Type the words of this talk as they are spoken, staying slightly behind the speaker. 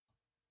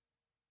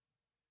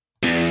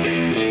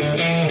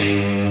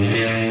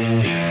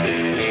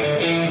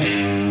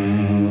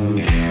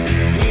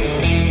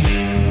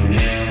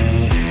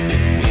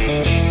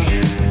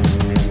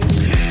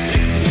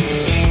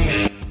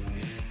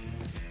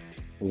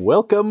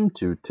Welcome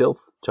to Tilth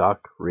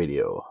Talk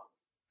Radio.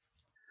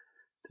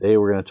 Today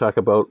we're going to talk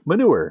about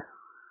manure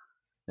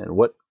and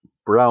what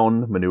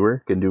brown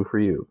manure can do for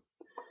you.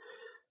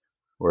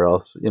 Or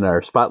else in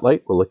our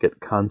spotlight, we'll look at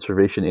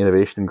conservation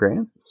innovation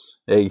grants.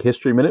 Egg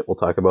History Minute, we'll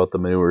talk about the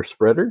manure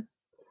spreader.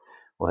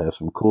 We'll have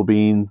some cool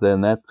beans,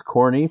 then that's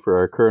corny for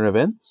our current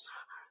events.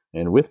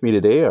 And with me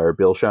today are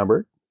Bill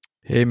Schomburg.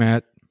 Hey,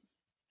 Matt.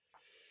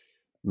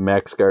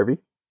 Max Garvey.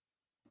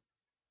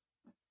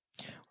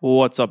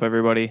 What's up,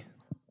 everybody?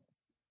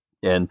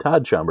 And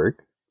Todd Schomburg.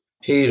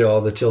 Hey to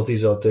all the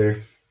Tilthies out there.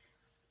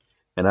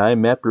 And I'm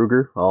Matt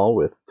Bruger, all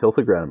with Tilth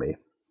Agronomy.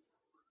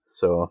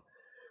 So,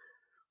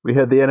 we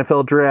had the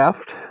NFL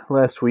draft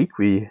last week.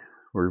 We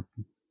were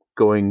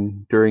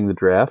going during the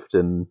draft,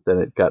 and then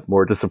it got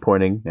more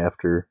disappointing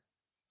after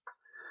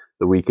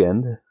the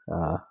weekend.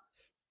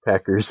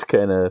 Packers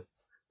kind of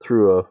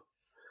threw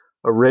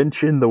a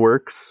wrench in the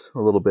works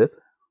a little bit.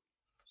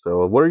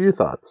 So, what are your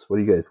thoughts? What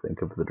do you guys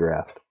think of the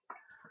draft?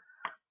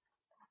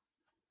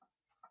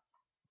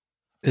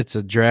 It's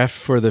a draft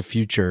for the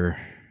future.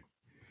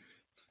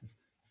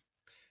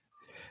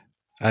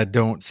 I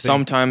don't.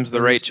 Sometimes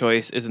the right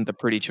choice isn't the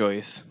pretty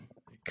choice.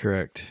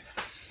 Correct.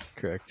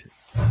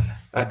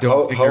 I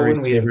don't how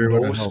when we have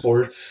no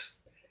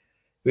sports,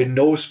 we had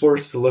no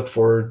sports to look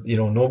for.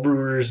 No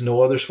Brewers,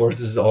 no other sports.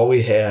 This is all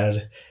we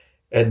had,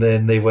 and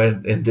then they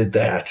went and did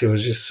that. It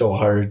was just so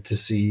hard to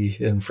see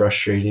and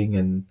frustrating.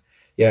 And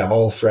yeah,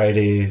 all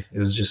Friday it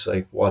was just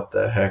like, what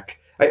the heck?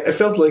 I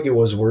felt like it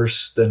was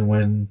worse than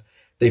when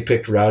they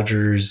picked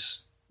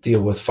Rodgers'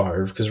 deal with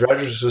Favre, because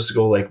Rodgers was supposed to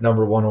go like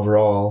number one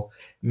overall,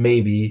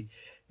 maybe,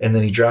 and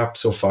then he dropped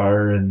so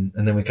far, and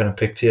then we kind of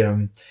picked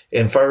him.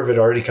 And Favre had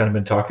already kind of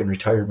been talking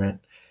retirement,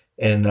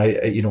 and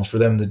for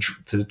them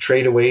to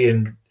trade away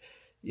and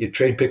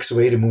trade picks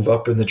away to move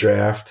up in the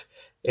draft,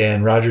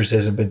 and Rodgers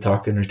hasn't been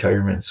talking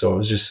retirement, so it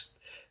was just,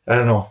 I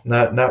don't know,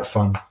 not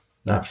fun.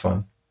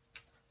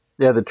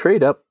 Yeah, the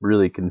trade up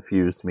really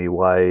confused me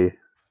why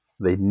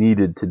they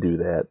needed to do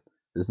that,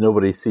 because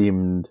nobody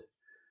seemed.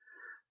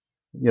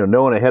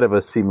 No one ahead of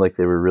us seemed like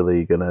they were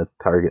really going to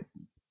target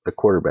a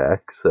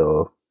quarterback.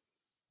 So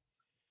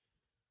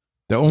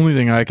the only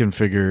thing I can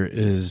figure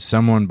is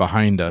someone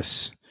behind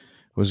us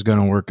was going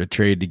to work a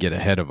trade to get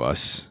ahead of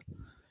us.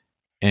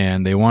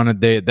 And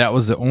that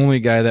was the only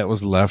guy that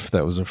was left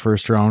that was a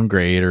first round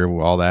grade or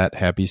all that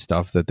happy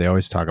stuff that they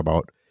always talk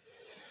about.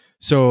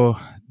 So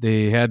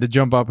they had to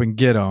jump up and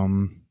get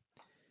him.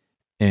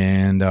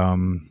 And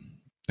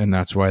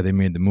that's why they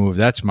made the move.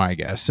 That's my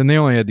guess. And they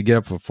only had to get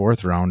up a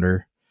fourth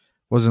rounder.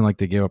 Wasn't like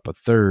they gave up a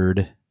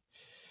third,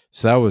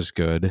 so that was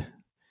good.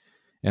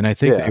 And I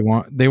think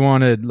they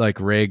wanted like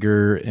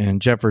Rager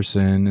and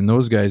Jefferson, and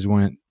those guys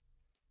went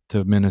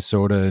to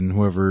Minnesota, and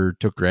whoever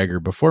took Rager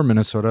before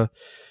Minnesota,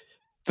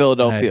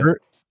 Philadelphia.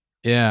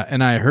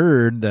 And I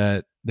heard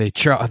that they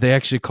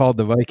actually called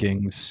the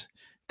Vikings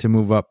to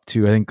move up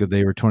to, I think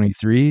they were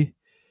 23,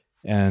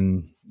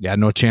 and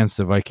no chance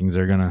the Vikings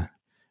are gonna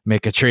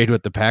make a trade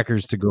with the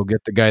Packers to go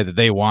get the guy that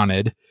they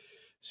wanted.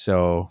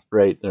 So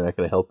right, they're not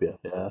going to help you.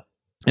 Yeah.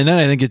 And then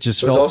I think it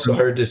just was also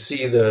hard to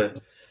see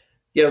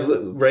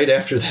right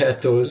after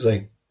that, though, it was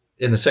like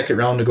in the second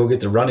round to go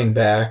get the running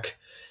back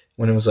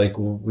when it was like,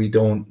 we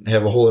don't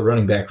have a whole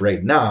running back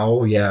right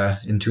now. Yeah,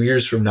 in 2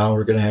 years from now,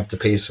 we're going to have to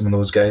pay some of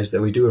those guys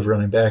that we do have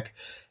running back.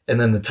 And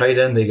then the tight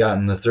end they got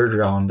in the third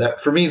round. That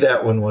for me,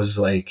 that one was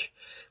like,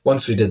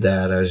 once we did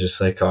that, I was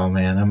just like, oh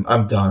man,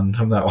 I'm done.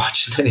 I'm not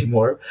watching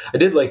anymore. I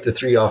did like the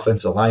 3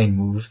 offensive line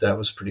move. That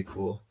was pretty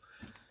cool.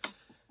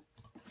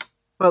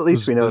 Well, at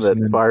least we know that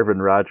Favre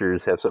and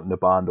Rodgers have something to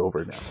bond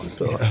over now,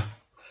 so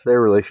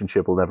their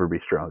relationship will never be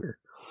stronger.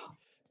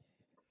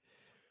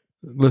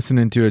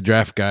 Listening to a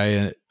draft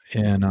guy,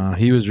 and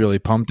he was really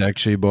pumped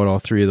actually about all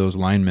 3 of those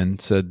linemen.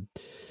 Said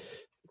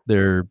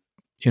they'll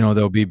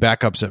be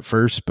backups at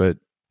first, but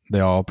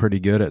they're all pretty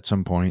good at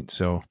some point.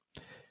 So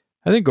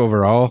I think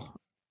overall,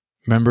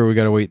 remember we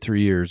got to wait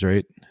 3 years,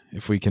 right?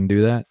 If we can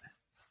do that.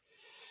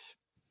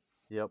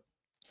 Yep.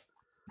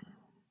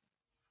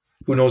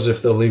 Who knows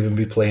if they'll even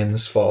be playing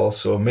this fall.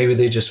 So maybe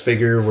they just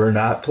figure we're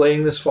not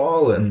playing this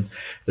fall and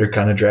they're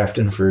kind of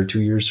drafting for 2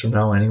 years from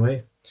now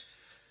anyway.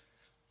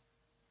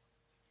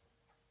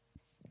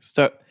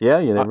 So, yeah,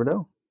 you never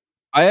know.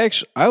 I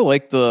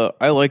like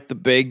the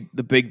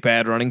big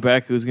bad running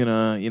back who's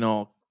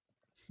gonna,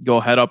 go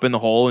head up in the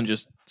hole and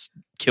just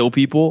kill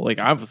people. Like,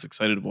 I was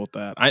excited about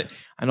that. I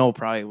know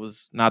probably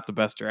was not the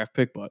best draft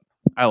pick, but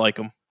I like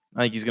him.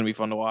 I think he's gonna be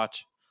fun to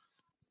watch.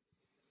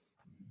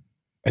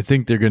 I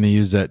think they're going to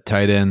use that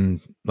tight end.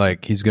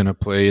 Like, he's going to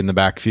play in the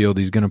backfield.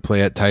 He's going to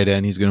play at tight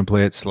end. He's going to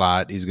play at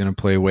slot. He's going to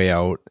play way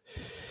out.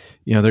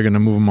 They're going to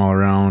move him all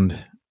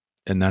around.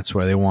 And that's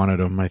why they wanted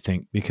him, I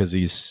think, because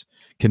he's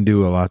can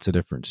do lots of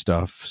different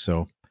stuff.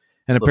 So,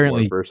 and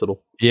apparently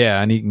versatile.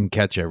 Yeah. And he can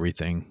catch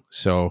everything.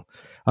 So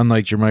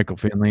unlike Jermichael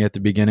Finley at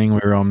the beginning,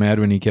 we were all mad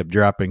when he kept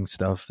dropping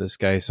stuff. This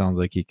guy sounds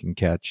like he can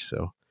catch.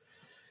 So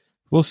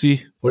we'll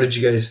see. What did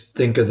you guys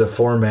think of the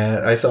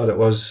format? I thought it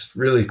was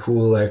really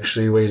cool,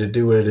 actually, way to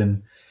do it,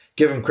 and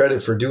give him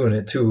credit for doing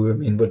it too. I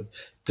mean, but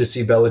to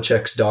see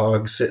Belichick's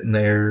dog sitting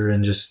there,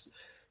 and just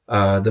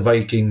the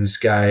Vikings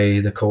guy,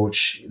 the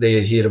coach,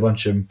 he had a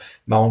bunch of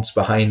mounts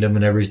behind him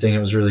and everything. It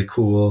was really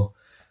cool.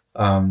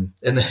 And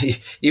then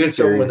even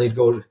so when they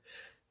go to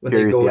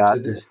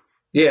the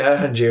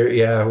and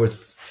Jerry,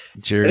 with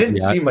Jerry's I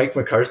didn't see Mike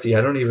McCarthy.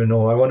 I don't even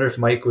know. I wonder if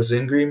Mike was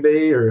in Green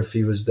Bay or if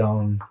he was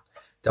down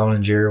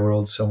in Jerry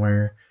World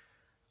somewhere.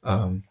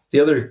 The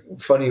other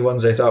funny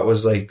ones I thought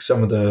was like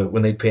some of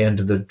when they panned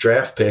to the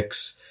draft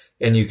picks,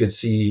 and you could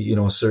see,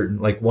 certain,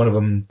 like one of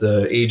them,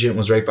 the agent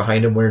was right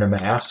behind him wearing a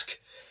mask.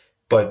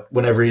 But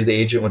whenever the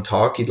agent would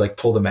talk, he'd like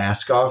pull the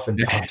mask off and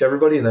talk to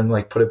everybody and then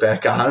like put it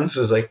back on. So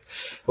it was like,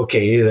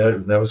 okay,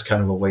 that was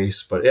kind of a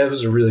waste. But it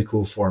was a really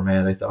cool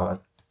format, I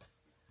thought.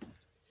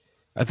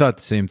 I thought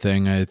the same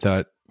thing. I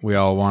thought we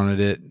all wanted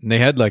it. And they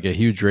had like a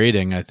huge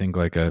rating, I think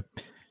like a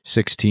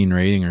 16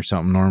 rating or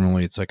something.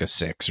 Normally it's like a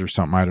 6 or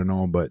something. I don't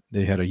know. But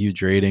they had a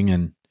huge rating,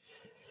 and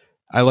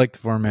I liked the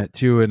format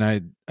too. And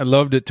I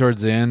loved it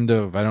towards the end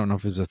of, I don't know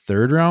if it was a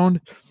third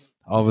round.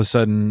 All of a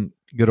sudden,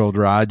 good old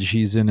Raj,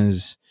 he's in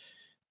his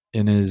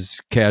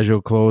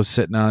casual clothes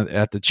sitting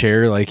at the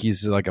chair like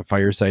he's like a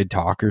fireside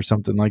talk or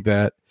something like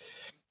that.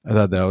 I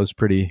thought that was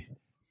pretty,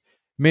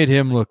 made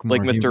him look more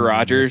like Mr.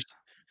 Rogers.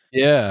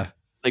 Yeah.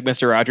 Like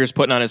Mr. Rogers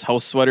putting on his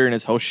house sweater and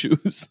his house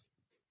shoes.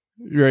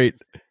 Right.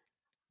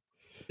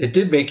 It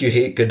did make you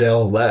hate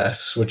Goodell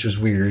less, which was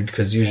weird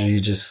because usually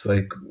you just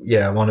like,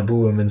 want to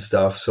boo him and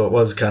stuff. So it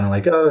was kind of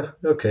like, oh,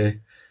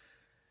 okay.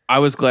 I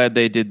was glad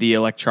they did the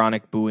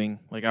electronic booing.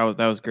 Like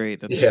that was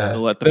great. That they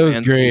still let the fans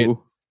fans great.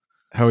 boo.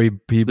 How he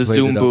played the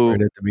Zoom boo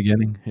right at the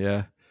beginning.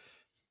 Yeah.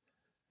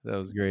 That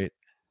was great.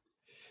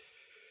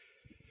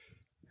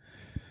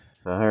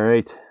 All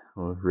right.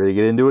 We're ready to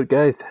get into it,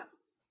 guys.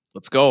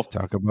 Let's go.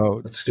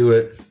 Let's do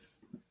it.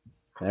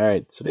 All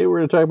right. Today we're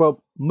going to talk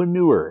about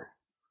manure.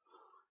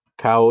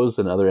 Cows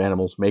and other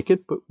animals make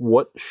it, but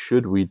what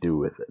should we do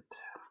with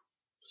it?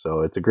 So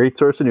it's a great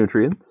source of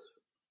nutrients.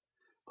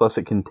 Plus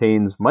it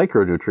contains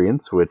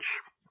micronutrients, which,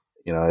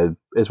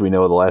 as we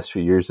know, the last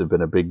few years have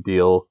been a big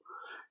deal.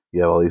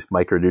 You have all these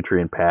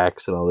micronutrient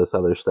packs and all this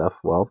other stuff.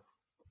 Well,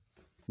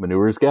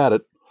 manure's got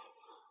it.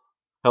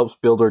 Helps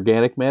build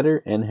organic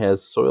matter and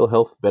has soil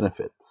health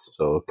benefits.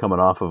 So coming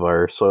off of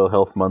our soil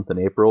health month in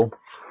April,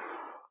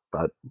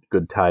 about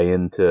good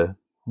tie-in to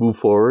move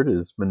forward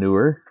is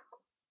manure.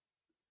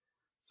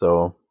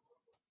 So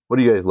what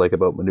do you guys like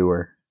about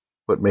manure?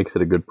 What makes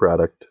it a good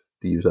product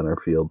to use on our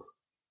fields?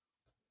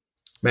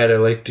 Matt, I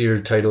liked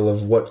your title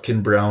of What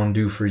Can Brown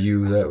Do For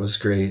You? That was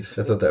great.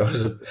 I thought that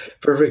was a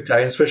perfect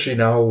time, especially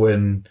now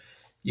when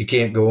you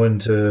can't go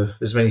into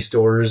as many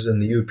stores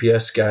and the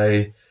UPS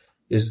guy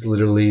is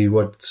literally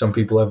what some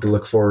people have to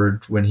look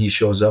forward when he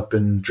shows up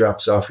and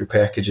drops off your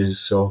packages.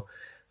 So,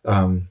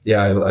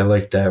 I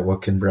like that.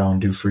 What can Brown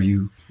do for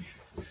you?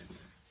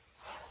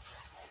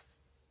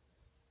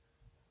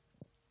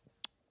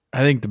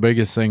 I think the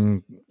biggest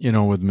thing,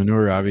 with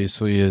manure,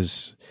 obviously,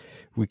 is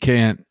we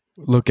can't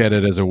look at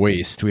it as a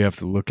waste. We have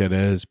to look at it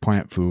as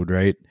plant food,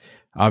 right?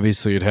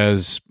 Obviously, it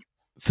has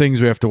things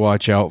we have to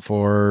watch out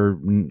for,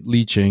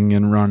 leaching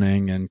and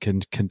running, and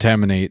can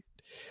contaminate.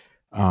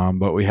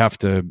 But we have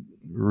to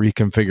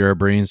reconfigure our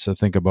brains to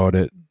think about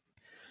it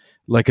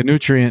like a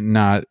nutrient,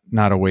 not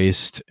a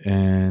waste,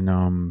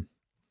 and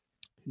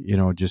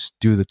just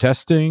do the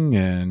testing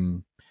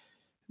and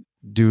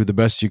do the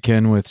best you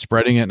can with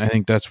spreading it. And I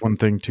think that's one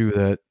thing too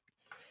that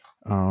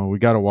we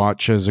got to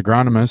watch as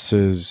agronomists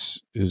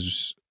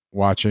is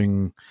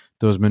watching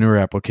those manure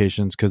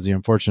applications, because the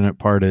unfortunate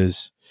part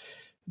is,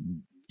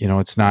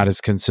 it's not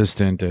as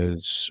consistent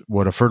as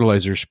what a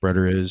fertilizer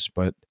spreader is.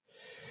 But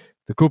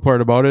the cool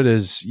part about it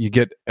is you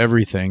get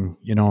everything,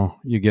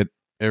 you get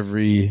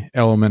every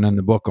element in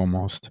the book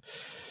almost.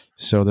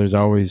 So there's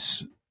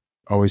always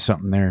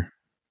something there.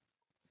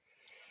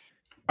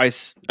 I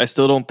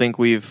still don't think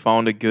we've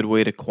found a good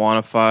way to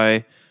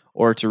quantify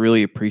or to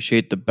really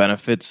appreciate the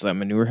benefits that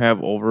manure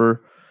have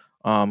over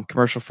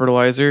commercial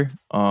fertilizer.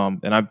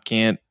 And I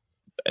can't,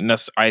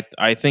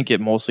 I think it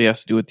mostly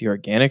has to do with the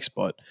organics,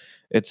 but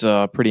it's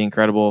pretty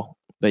incredible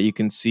that you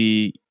can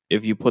see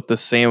if you put the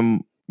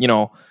same,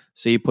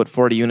 say you put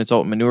 40 units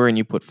out in manure and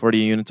you put 40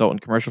 units out in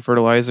commercial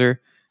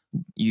fertilizer,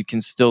 you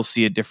can still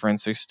see a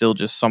difference. There's still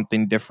just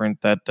something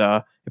different that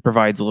it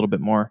provides a little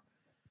bit more.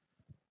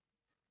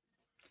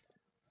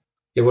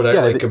 Yeah, what I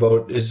like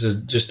about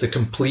is just the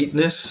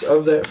completeness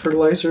of that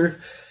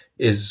fertilizer.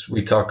 Is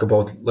we talk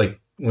about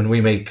like when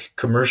we make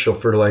commercial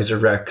fertilizer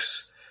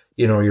Rex,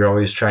 you're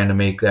always trying to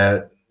make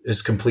that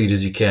as complete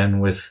as you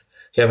can with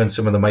having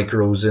some of the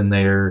micros in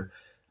there,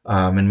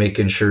 and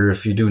making sure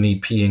if you do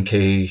need P and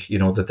K,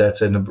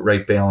 that's in the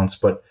right balance.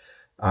 But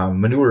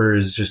manure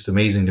is just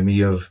amazing to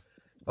me of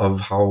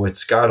how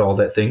it's got all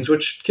that things,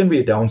 which can be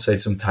a downside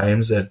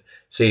sometimes. That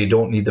say you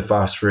don't need the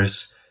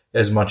phosphorus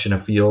as much in a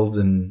field,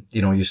 and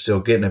you're still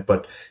getting it,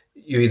 but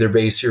you either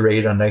base your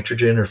rate on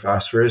nitrogen or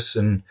phosphorus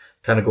and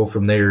kind of go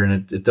from there.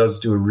 And it does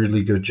do a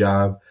really good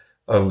job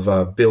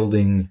of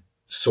building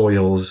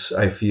soils,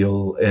 I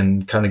feel,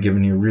 and kind of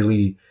giving you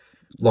really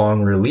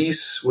long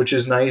release, which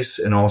is nice,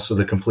 and also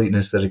the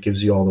completeness that it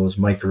gives you all those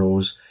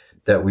micros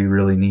that we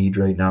really need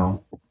right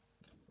now.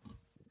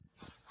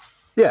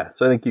 Yeah,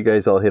 so I think you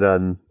guys all hit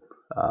on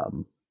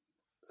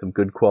some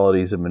good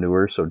qualities of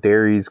manure. So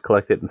dairies,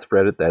 collect it and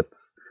spread it,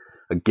 that's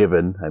a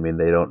given. I mean,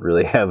 they don't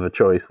really have a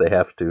choice. They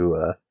have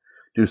to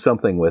do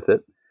something with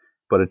it.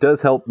 But it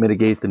does help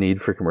mitigate the need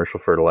for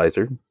commercial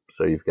fertilizer.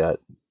 So you've got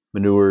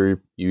manure,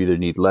 you either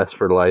need less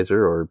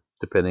fertilizer, or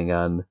depending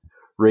on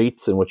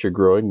rates and what you're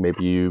growing,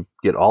 maybe you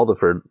get all the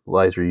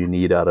fertilizer you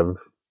need out of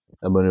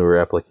a manure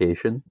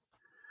application.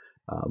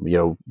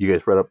 You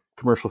guys brought up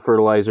commercial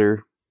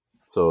fertilizer,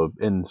 so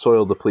in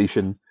soil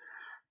depletion.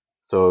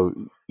 So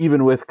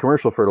even with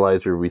commercial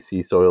fertilizer, we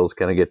see soils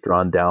kind of get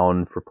drawn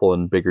down for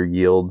pulling bigger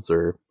yields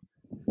or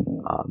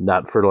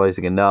not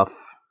fertilizing enough.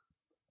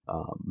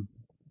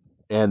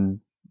 And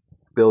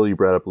Bill, you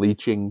brought up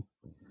leaching.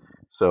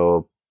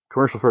 So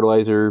commercial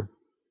fertilizer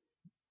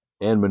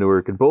and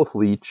manure can both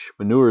leach.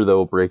 Manure,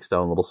 though, breaks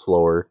down a little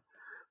slower,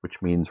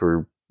 which means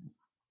we're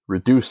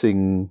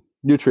reducing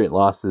nutrient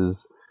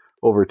losses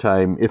over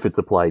time if it's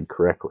applied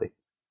correctly.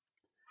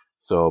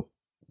 So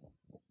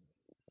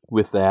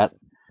with that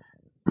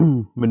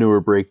manure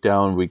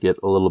breakdown, we get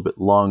a little bit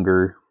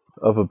longer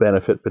of a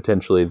benefit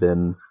potentially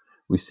than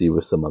we see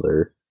with some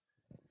other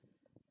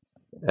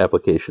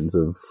applications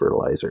of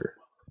fertilizer.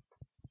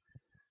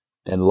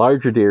 And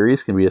larger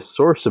dairies can be a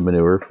source of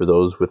manure for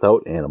those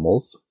without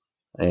animals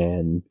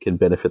and can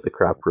benefit the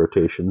crop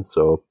rotation.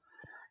 So,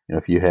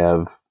 if you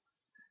have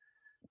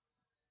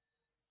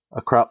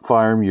a crop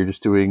farm, you're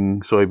just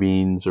doing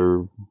soybeans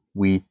or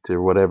wheat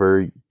or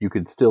whatever, you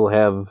could still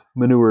have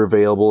manure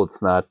available.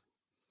 It's not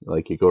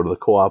like you go to the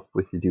co-op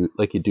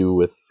like you do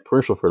with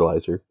commercial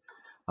fertilizer,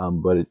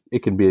 but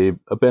it can be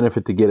a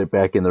benefit to get it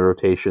back in the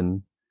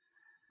rotation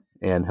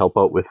and help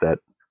out with that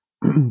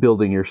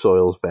building your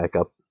soils back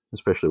up,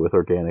 especially with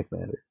organic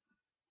matter.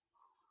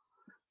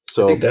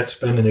 So I think that's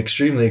been an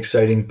extremely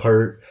exciting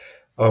part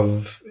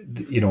of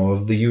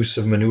the use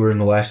of manure in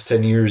the last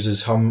 10 years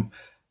is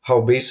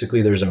how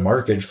basically there's a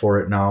market for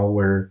it now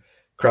where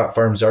crop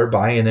farms are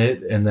buying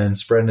it and then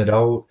spreading it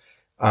out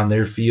on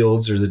their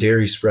fields, or the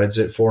dairy spreads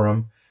it for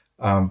them.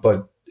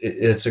 But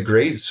it's a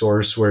great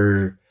source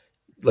where,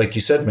 like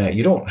you said, Matt,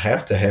 you don't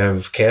have to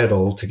have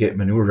cattle to get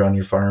manure on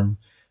your farm.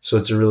 So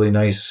it's a really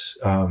nice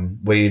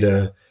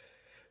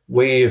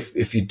way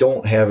if you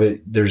don't have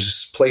it,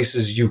 there's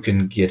places you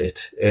can get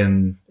it.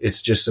 And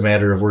it's just a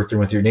matter of working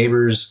with your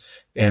neighbors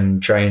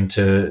and trying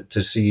to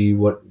see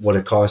what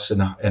it costs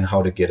and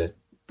how to get it.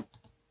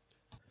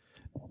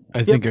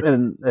 I think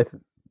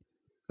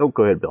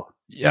go ahead, Bill.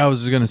 Yeah, I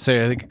was going to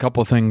say, I think a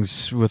couple of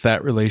things with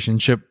that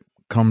relationship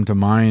come to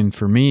mind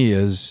for me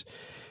is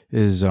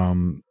if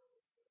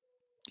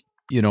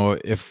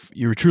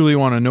you truly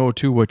want to know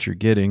too what you're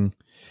getting,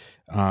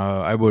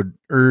 I would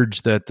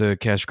urge that the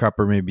cash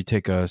cropper maybe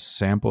take a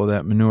sample of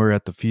that manure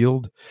at the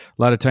field.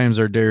 A lot of times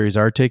our dairies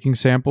are taking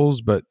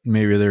samples, but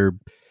maybe they're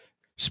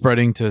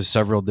spreading to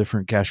several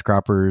different cash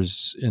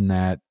croppers in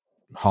that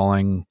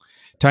hauling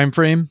time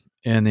frame,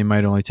 and they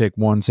might only take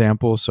one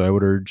sample. So I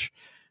would urge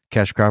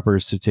cash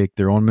croppers to take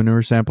their own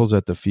manure samples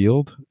at the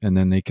field, and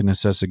then they can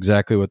assess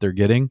exactly what they're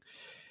getting.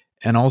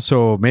 And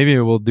also, maybe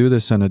we'll do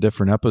this in a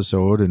different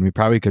episode, and we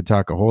probably could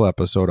talk a whole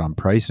episode on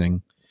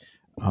pricing.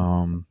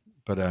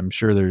 But I'm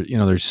sure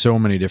there's so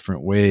many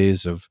different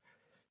ways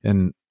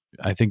and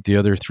I think the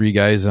other three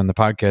guys on the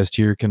podcast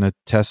here can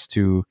attest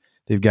to,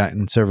 they've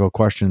gotten several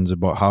questions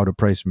about how to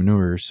price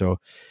manure. So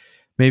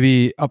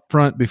maybe up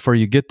front, before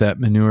you get that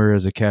manure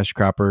as a cash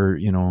cropper,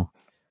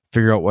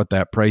 figure out what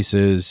that price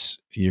is.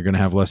 You're going to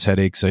have less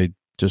headaches. I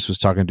just was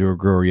talking to a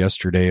grower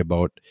yesterday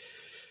about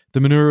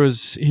the manure.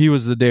 He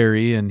was the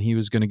dairy and he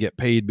was going to get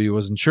paid, but he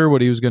wasn't sure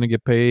what he was going to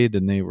get paid,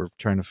 and they were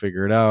trying to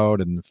figure it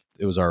out, and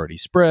it was already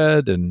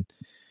spread. And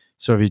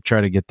so if you try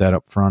to get that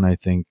up front, I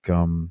think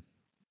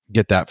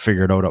get that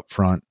figured out up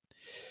front.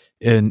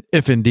 And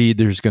if indeed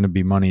there's going to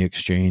be money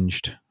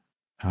exchanged,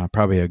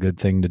 probably a good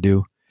thing to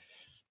do.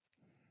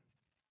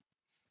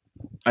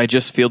 I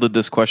just fielded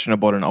this question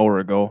about an hour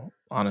ago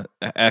on it.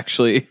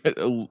 Actually,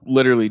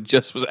 literally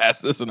just was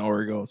asked this an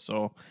hour ago.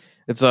 So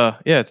it's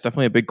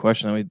definitely a big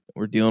question that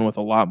we're dealing with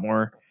a lot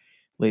more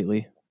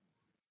lately.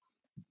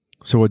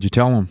 So what'd you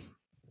tell them?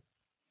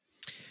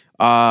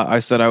 I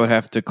said I would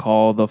have to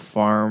call the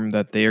farm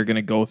that they are going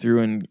to go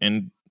through,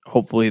 and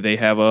hopefully they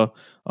have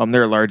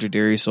they're a larger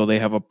dairy, so they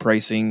have a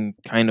pricing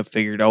kind of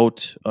figured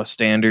out, a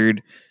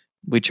standard.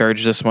 We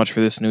charge this much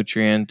for this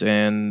nutrient,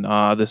 and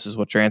this is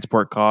what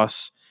transport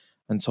costs.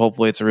 And so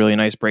hopefully it's a really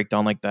nice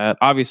breakdown like that.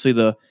 Obviously,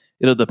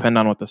 it'll depend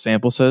on what the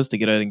sample says to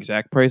get an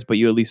exact price, but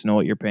you at least know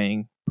what you're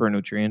paying per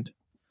nutrient.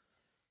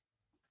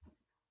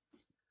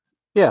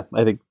 Yeah,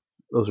 I think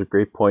those are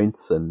great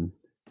points, and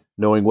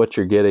knowing what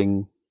you're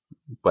getting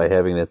by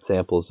having that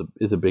sample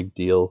is a big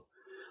deal.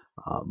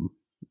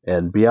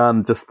 And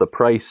beyond just the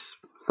price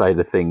side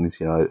of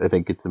things, I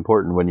think it's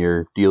important when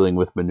you're dealing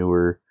with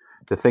manure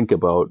to think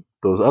about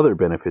those other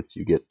benefits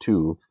you get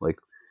too. Like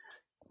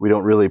we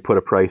don't really put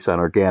a price on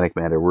organic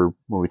matter. When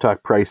we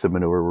talk price of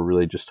manure, we're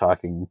really just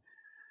talking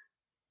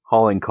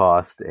hauling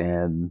cost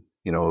and,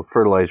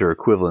 fertilizer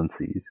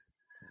equivalencies.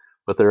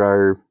 But there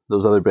are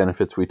those other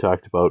benefits we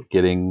talked about,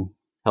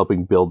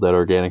 helping build that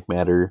organic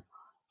matter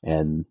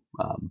and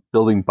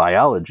building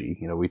biology.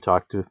 We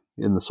talked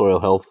in the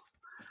soil health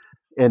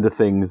end of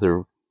things, there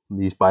are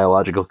these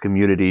biological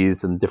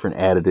communities and different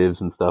additives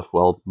and stuff.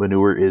 Well,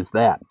 manure is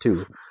that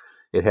too.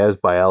 It has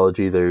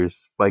biology.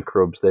 There's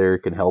microbes there. It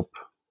can help,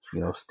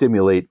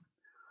 stimulate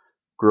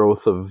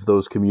growth of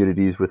those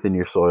communities within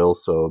your soil.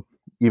 So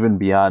even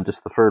beyond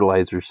just the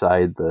fertilizer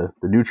side, the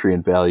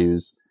nutrient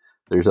values,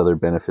 there's other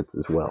benefits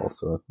as well.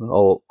 So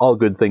all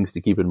good things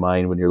to keep in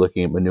mind when you're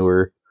looking at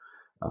manure,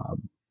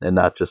 and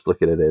not just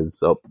look at it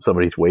as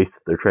somebody's waste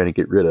that they're trying to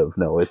get rid of.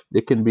 No,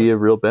 it can be a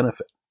real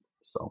benefit.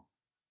 So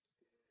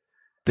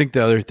I think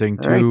the other thing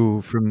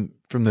too, from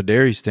the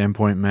dairy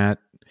standpoint, Matt,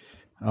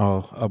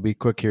 I'll be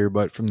quick here,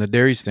 but from the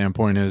dairy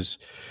standpoint is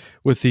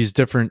with these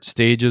different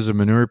stages of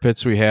manure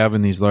pits we have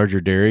in these larger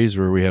dairies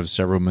where we have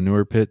several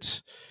manure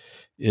pits,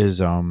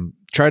 is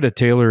try to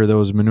tailor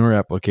those manure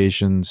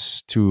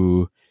applications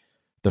to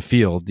the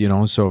field.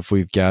 So if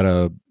we've got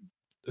a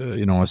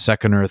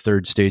second or a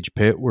third stage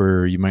pit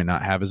where you might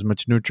not have as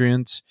much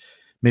nutrients,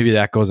 maybe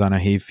that goes on a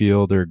hay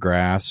field or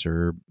grass,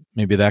 or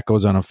maybe that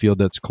goes on a field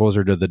that's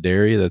closer to the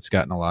dairy that's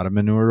gotten a lot of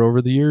manure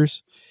over the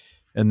years.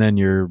 And then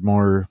your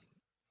more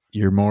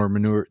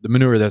manure, the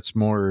manure that's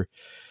more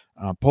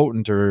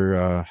potent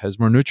or has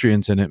more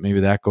nutrients in it, maybe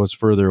that goes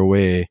further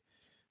away,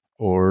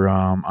 or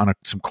on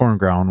some corn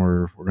ground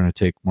where we're going to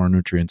take more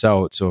nutrients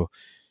out. So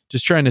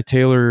just trying to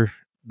tailor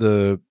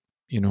the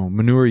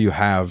manure you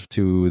have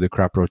to the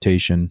crop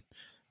rotation,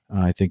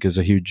 I think is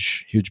a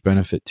huge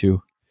benefit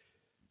too.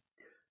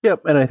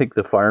 Yep, and I think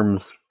the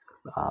farms,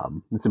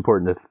 it's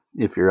important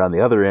if you're on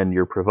the other end,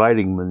 you're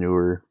providing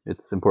manure,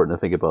 it's important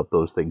to think about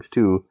those things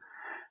too.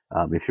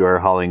 If you are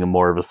hauling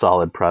more of a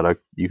solid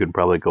product, you can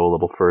probably go a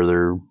little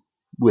further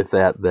with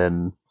that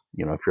than,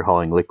 if you're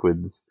hauling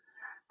liquids.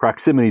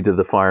 Proximity to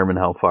the farm and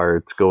how far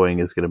it's going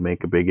is going to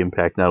make a big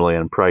impact, not only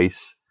on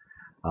price,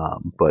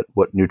 but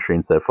what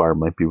nutrients that farm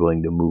might be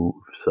willing to move.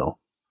 So,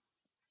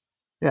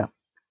 yeah,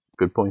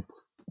 good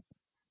points.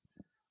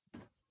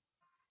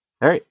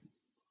 All right.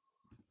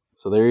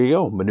 So there you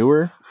go.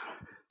 Manure,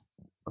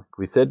 like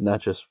we said, not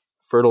just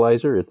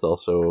fertilizer, it's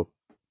also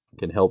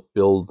can help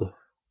build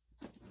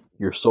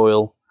your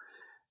soil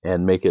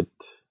and make it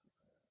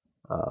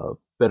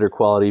better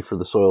quality for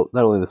the soil,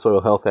 not only the soil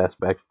health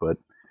aspect, but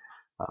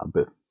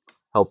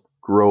help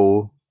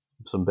grow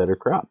some better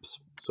crops.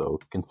 So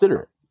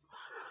consider it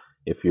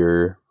if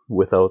you're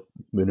without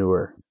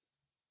manure.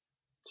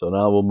 So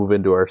now we'll move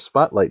into our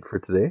spotlight for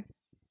today.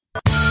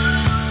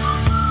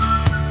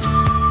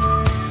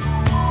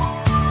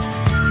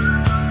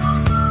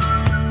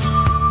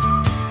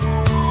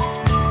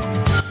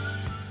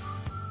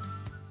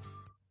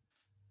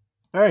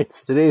 All right,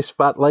 so today's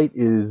spotlight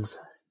is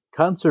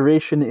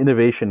Conservation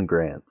Innovation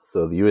Grants.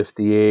 So the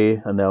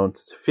USDA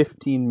announced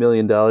 $15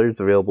 million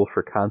available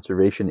for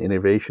conservation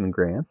innovation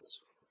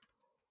grants.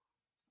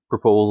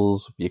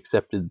 Proposals will be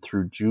accepted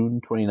through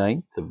June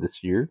 29th of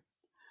this year.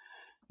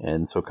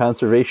 And so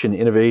conservation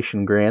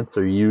innovation grants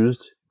are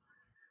used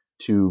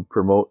to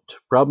promote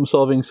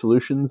problem-solving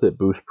solutions that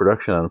boost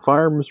production on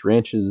farms,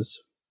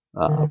 ranches,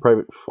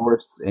 private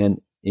forests,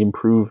 and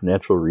improve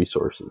natural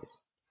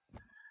resources.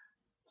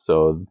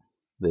 So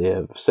they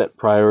have set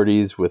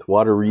priorities with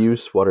water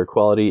reuse, water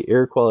quality,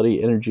 air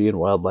quality, energy, and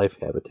wildlife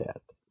habitat.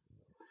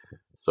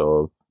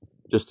 So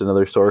just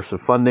another source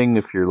of funding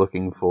if you're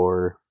looking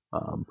for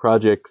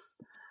projects.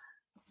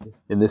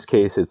 In this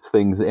case, it's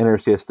things the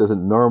NRCS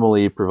doesn't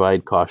normally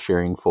provide cost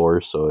sharing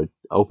for, so it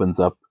opens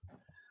up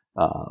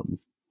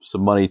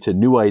some money to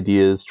new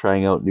ideas,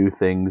 trying out new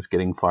things,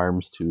 getting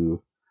farms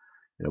to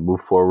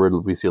move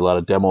forward. We see a lot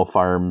of demo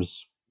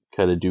farms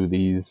kind of do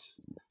these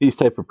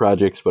type of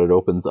projects, but it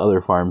opens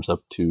other farms up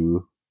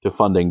to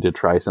funding to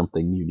try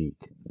something unique.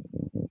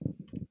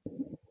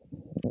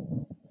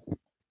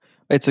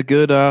 It's a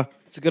good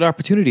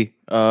opportunity.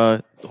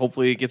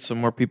 Hopefully it gets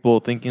some more people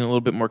thinking a little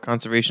bit more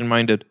conservation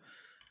minded.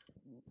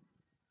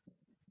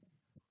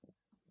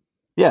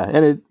 Yeah,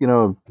 and it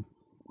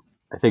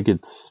I think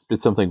it's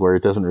something where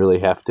it doesn't really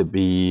have to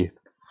be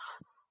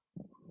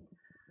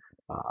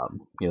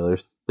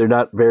they're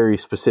not very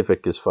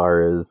specific as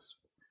far as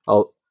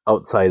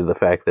outside of the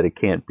fact that it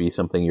can't be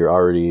something you're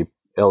already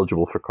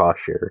eligible for cost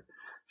share.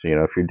 So,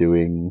 if you're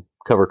doing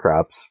cover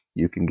crops,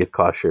 you can get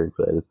cost sharing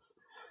for that.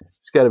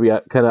 It's got to be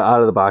kind of out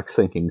of the box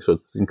thinking. So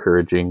it's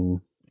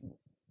encouraging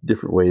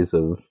different ways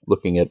of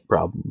looking at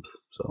problems.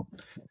 So,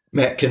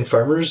 Matt, can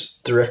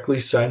farmers directly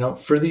sign up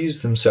for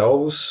these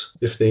themselves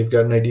if they've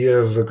got an idea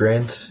of a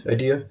grant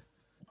idea?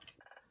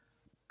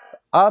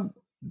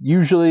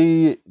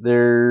 Usually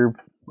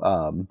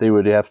they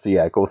would have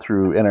to go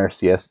through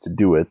NRCS to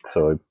do it.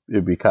 So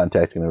it'd be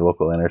contacting their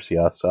local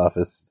NRCS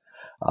office,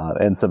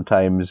 and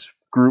sometimes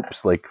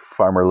groups like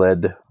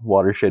farmer-led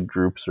watershed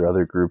groups or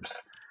other groups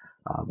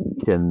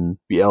can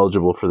be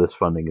eligible for this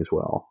funding as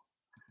well.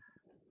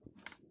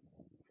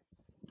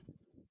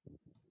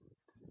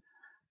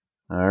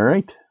 All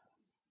right.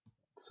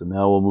 So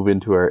now we'll move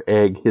into our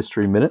Ag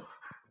History Minute.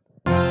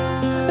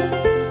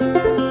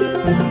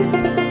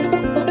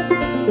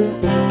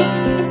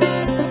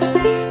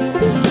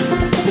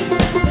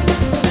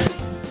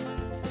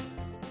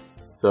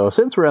 So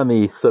since we're on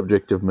the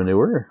subject of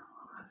manure,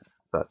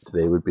 I thought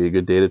today would be a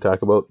good day to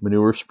talk about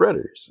manure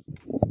spreaders.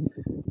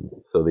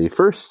 So the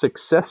first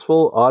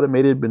successful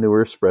automated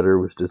manure spreader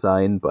was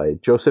designed by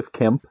Joseph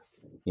Kemp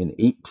in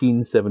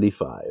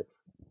 1875.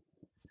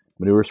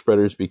 Manure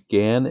spreaders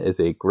began as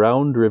a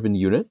ground-driven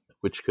unit,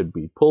 which could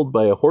be pulled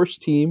by a horse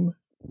team,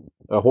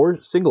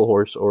 single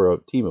horse, or a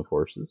team of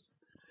horses.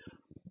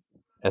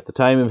 At the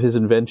time of his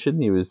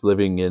invention, he was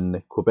living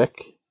in Quebec,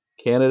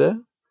 Canada,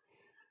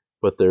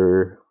 but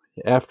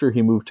after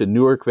he moved to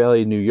Newark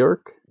Valley, New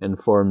York, and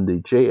formed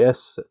the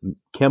J.S.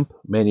 Kemp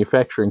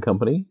Manufacturing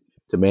Company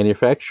to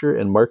manufacture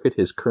and market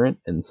his current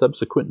and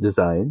subsequent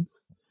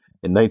designs.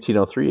 In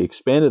 1903, he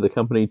expanded the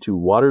company to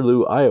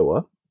Waterloo,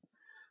 Iowa,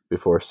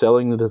 before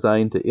selling the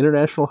design to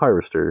International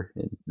Harvester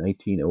in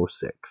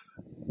 1906.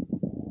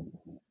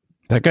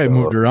 That guy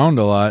moved around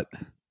a lot.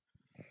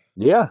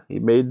 Yeah, he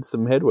made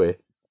some headway.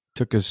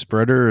 Took his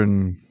spreader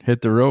and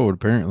hit the road,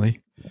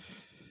 apparently.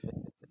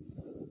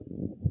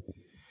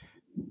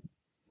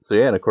 So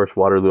yeah, and of course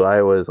Waterloo,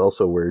 Iowa is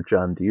also where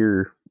John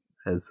Deere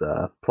has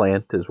a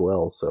plant as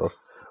well. So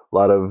a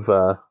lot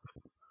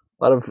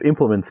of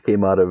implements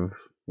came out of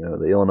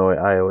the Illinois,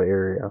 Iowa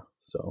area.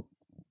 So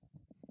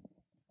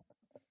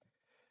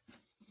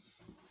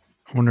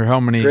I wonder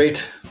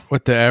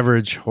what the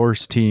average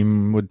horse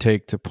team would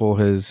take to pull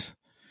his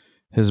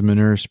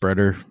manure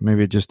spreader.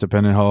 Maybe it just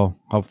depended how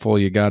full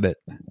you got it.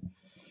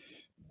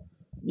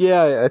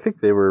 Yeah, I think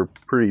they were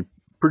pretty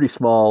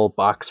small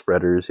box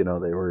spreaders. They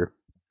were,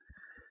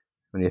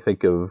 when you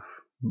think of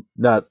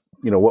not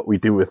what we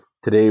do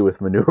today with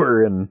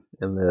manure and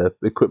the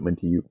equipment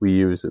we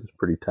use, it was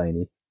pretty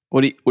tiny.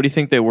 What do you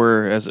think they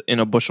were as in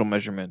a bushel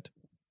measurement?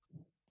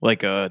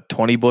 Like a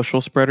 20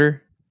 bushel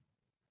spreader?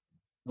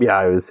 Yeah,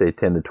 I would say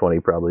 10 to 20,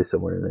 probably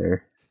somewhere in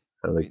there.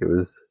 I don't think it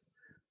was.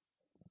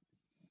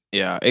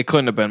 Yeah, it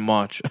couldn't have been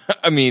much.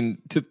 I mean,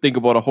 to think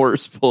about a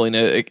horse pulling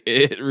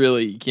it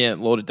really, you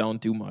can't load it down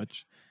too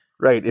much.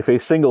 Right. If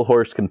a single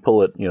horse can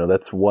pull it,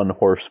 that's 1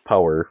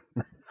 horsepower.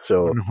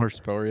 So 1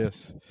 horsepower,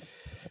 yes.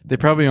 They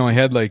probably only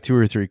had like 2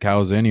 or 3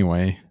 cows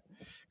anyway.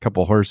 A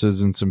couple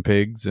horses and some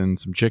pigs and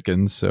some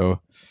chickens. So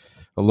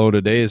a load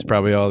a day is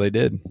probably all they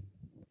did.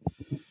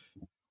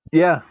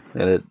 Yeah,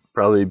 and it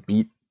probably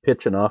beat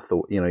pitching off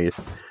you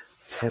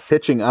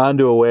pitching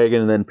onto a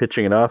wagon and then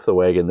pitching it off the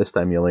wagon. This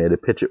time you only had to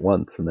pitch it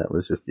once, and that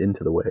was just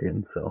into the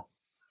wagon. So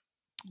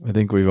I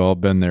think we've all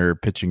been there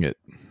pitching it,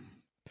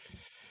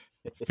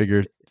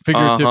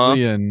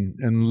 figuratively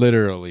and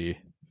literally.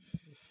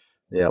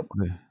 Yep.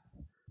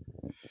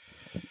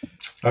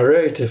 All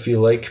right. If you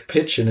like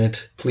pitching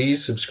it,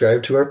 please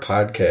subscribe to our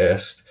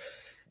podcast.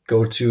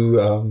 Go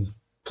to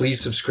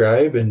please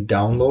subscribe and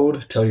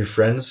download. Tell your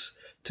friends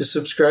to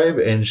subscribe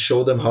and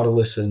show them how to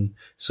listen.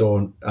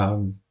 So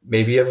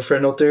maybe you have a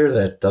friend out there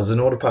that doesn't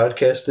know what a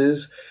podcast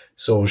is.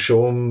 So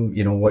show them,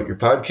 what your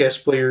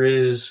podcast player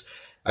is.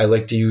 I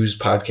like to use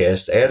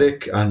Podcast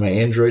Addict on my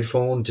Android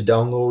phone to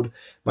download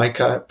my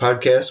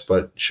podcast,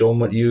 but show them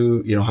what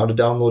how to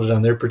download it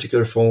on their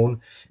particular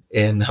phone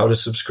and how to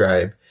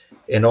subscribe.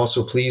 And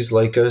also please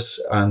like us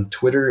on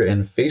Twitter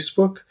and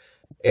Facebook,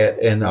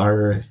 and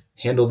our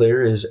handle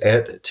there is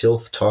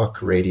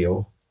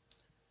 @TilthTalkRadio.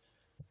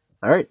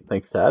 All right.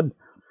 Thanks, Todd.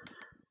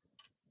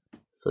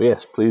 So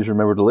yes, please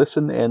remember to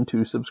listen and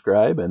to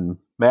subscribe. And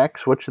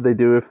Max, what should they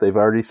do if they've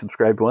already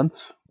subscribed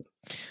once?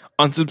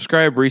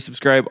 Unsubscribe,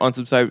 resubscribe,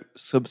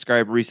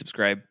 subscribe,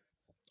 resubscribe,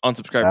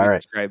 unsubscribe, all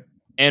resubscribe, right.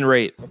 And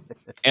rate,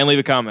 and leave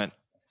a comment.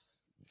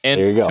 And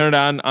there you go. Turn it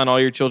on all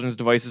your children's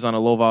devices on a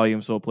low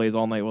volume so it plays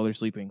all night while they're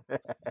sleeping.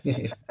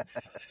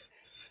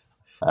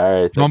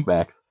 All right, thanks,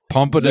 Max.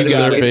 Pump it into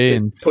their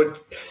veins.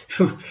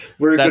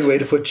 We're a good way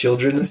to put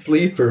children to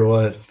sleep, or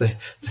what?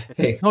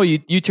 No,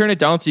 you turn it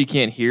down so you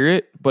can't hear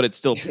it, but it's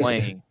still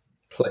playing.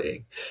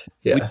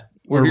 Yeah.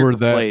 We're here for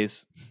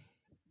plays.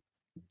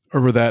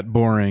 Or we're that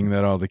boring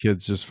that all the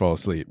kids just fall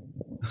asleep.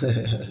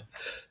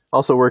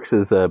 Also works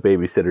as a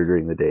babysitter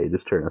during the day.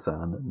 Just turn us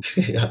on.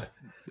 And yeah.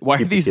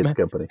 Why are these kids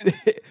company?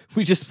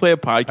 We just play a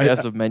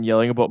podcast of men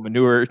yelling about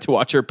manure to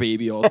watch our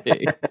baby all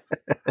day.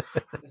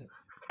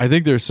 I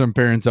think there's some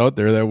parents out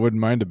there that wouldn't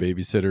mind a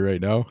babysitter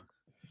right now.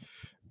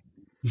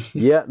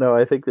 Yeah, no,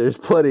 I think there's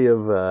plenty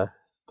of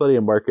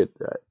market.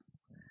 I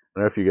don't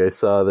know if you guys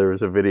saw, there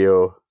was a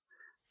video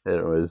that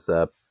it was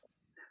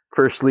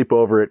first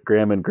sleepover at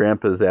Grandma and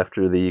Grandpa's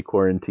after the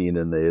quarantine,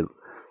 and they're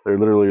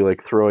literally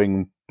like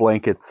throwing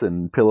blankets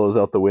and pillows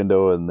out the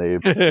window, and they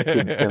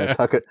kind of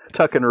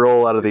tuck and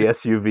roll out of the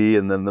SUV,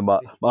 and then the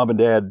mom and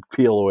dad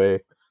peel away.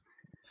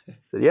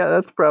 So yeah,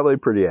 that's probably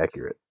pretty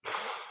accurate.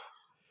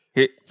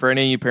 Here, for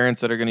any of you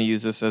parents that are going to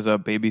use this as a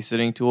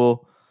babysitting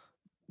tool,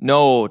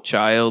 no,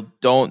 child,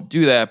 don't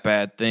do that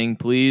bad thing.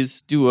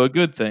 Please do a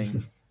good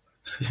thing.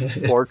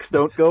 Forks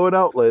don't go in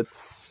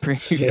outlets.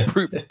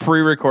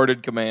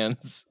 Pre-recorded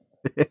commands.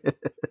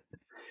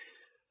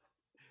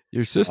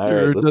 Your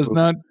sister does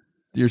not.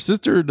 Your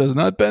sister does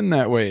not bend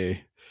that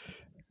way.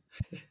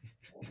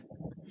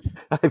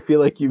 I feel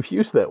like you've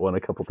used that one a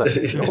couple times.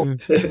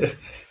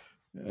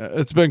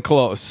 It's been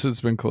close.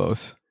 It's been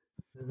close.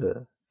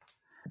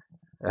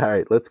 All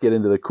right, let's get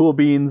into the cool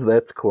beans.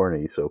 That's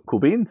corny. So cool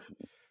beans.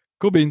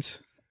 Cool beans.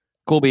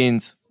 Cool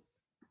beans.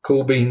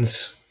 Cool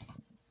beans.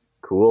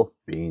 Cool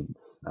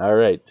beans. All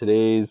right,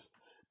 today's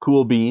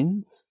cool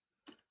beans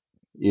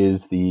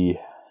is the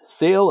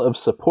sale of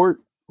Support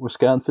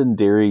Wisconsin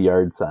dairy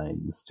yard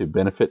signs to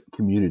benefit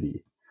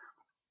community.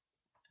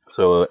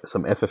 So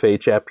some FFA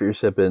chapters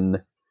have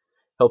been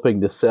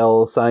helping to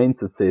sell signs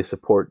that say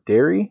support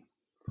dairy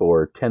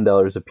for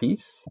 $10 a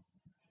piece.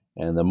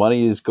 And the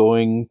money is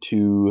going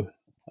to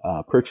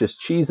purchase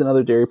cheese and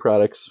other dairy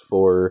products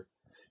for,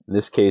 in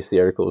this case, the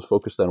article was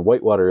focused on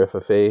Whitewater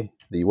FFA,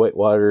 the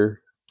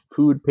Whitewater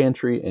Food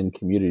Pantry and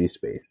Community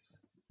Space.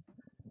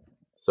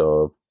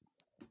 So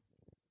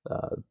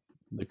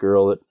the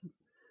girl that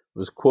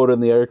was quoted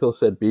in the article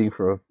said, being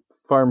from a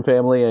farm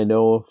family, I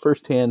know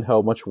firsthand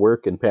how much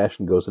work and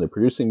passion goes into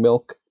producing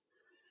milk.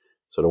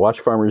 So to watch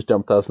farmers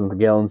dump thousands of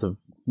gallons of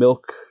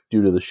milk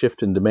due to the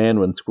shift in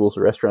demand when schools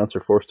or restaurants are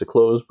forced to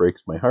close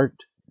breaks my heart,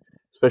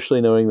 especially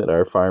knowing that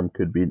our farm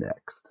could be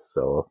next.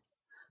 So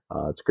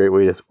it's a great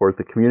way to support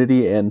the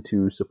community and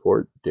to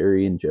support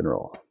dairy in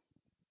general.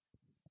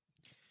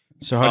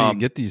 So how do you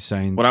get these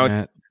signs,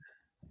 Matt?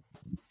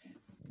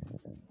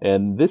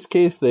 In this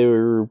case,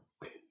 the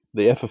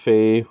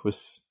FFA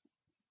was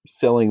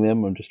selling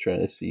them. I'm just trying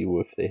to see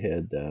if they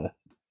had...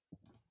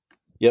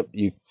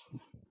 you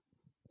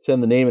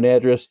send the name and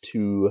address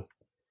to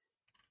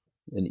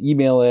an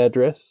email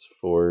address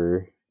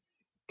for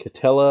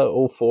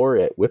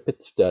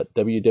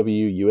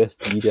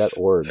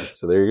catella04@whippets.wwusd.org.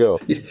 So there you go.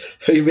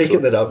 Are you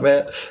making that up,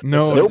 Matt?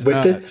 No, it's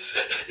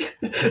Whippets.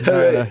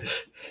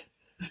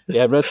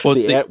 Yeah, I'm not sure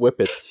at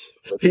Whippets.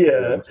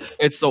 Yeah,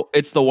 it's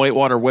the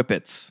Whitewater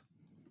Whippets.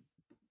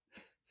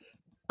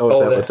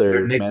 Oh, that's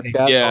their nickname.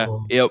 Yeah.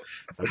 Oh. Yep.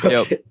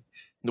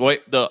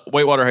 The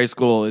Whitewater High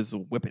School is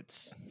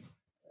Whippets.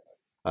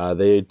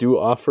 They do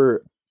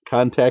offer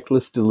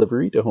contactless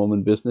delivery to home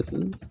and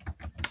businesses.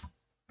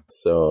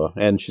 So,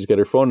 and she's got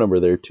her phone number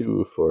there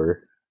too for.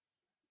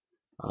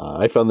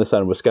 I found this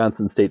on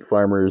Wisconsin State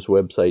Farmers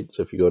website.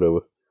 So if you go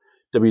to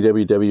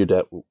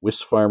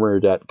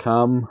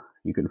www.wisfarmer.com,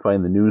 you can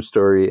find the news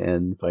story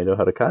and find out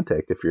how to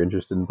contact if you're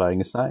interested in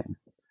buying a sign.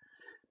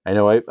 I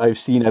know I've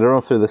seen, I don't know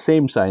if they're the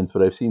same signs,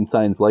 but I've seen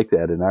signs like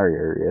that in our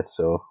area.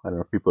 So I don't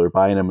know if people are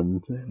buying them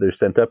and they're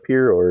sent up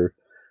here or.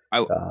 I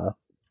was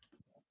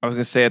going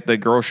to say at the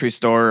grocery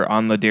store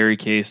on the dairy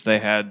case, they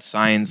had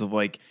signs of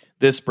like,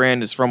 this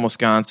brand is from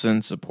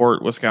Wisconsin,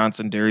 support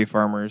Wisconsin dairy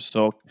farmers.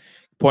 So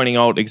pointing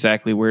out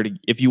exactly where to,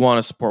 if you want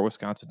to support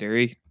Wisconsin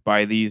dairy,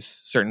 buy these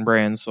certain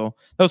brands. So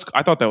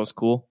I thought that was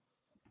cool.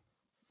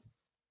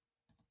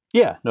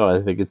 Yeah, no,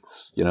 I think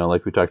it's,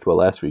 like we talked about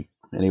last week,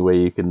 any way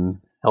you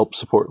can help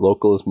support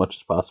local as much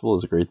as possible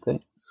is a great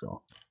thing.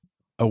 So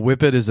a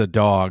whippet is a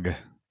dog.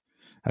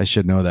 I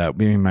should know that.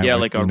 Being my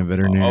like a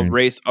veterinarian.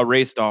 A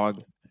race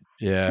dog.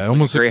 Yeah, it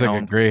almost looks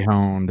like a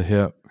greyhound.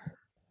 Yep.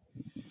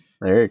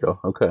 There you go.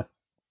 Okay.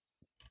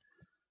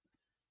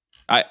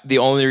 The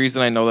only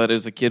reason I know that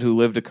is a kid who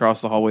lived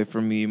across the hallway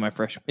from me my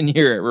freshman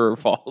year at River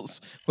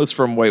Falls was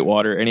from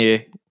Whitewater, and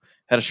he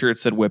had a shirt that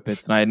said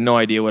Whippets, and I had no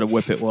idea what a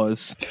whippet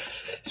was.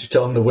 So you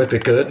tell him to whip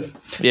it good?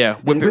 Yeah,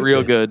 whip it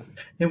real good.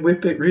 And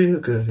whip it real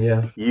good,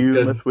 yeah.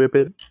 You must whip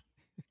it.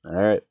 All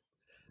right.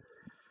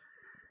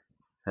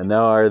 And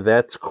now our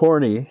That's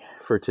Corny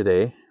for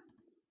today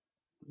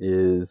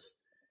is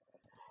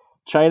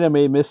China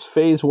may miss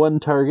phase 1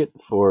 target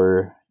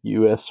for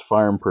U.S.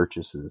 farm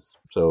purchases.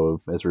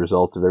 So as a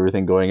result of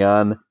everything going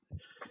on,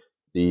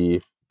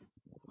 the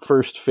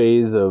first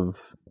phase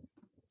of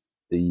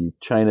the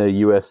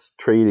China-U.S.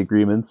 trade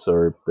agreements,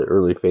 or the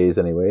early phase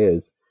anyway,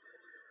 is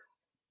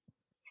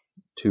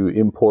to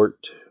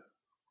import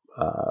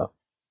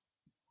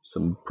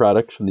some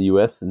products from the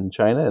U.S. and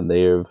China, and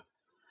they have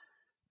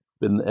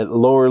been at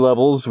lower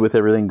levels with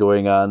everything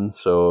going on.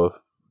 So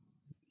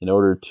in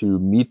order to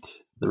meet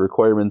the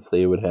requirements,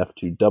 they would have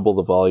to double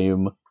the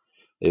volume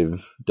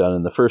they've done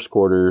in the first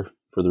quarter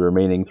for the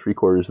remaining 3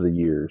 quarters of the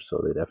year.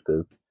 So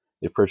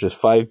they've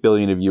purchased $5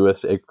 billion of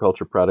U.S.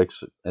 agriculture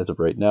products as of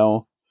right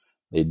now.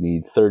 They'd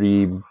need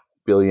 $30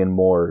 billion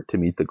more to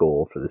meet the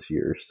goal for this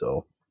year.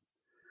 So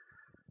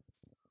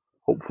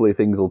hopefully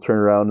things will turn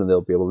around and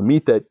they'll be able to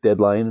meet that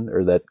deadline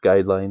or that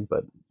guideline.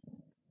 But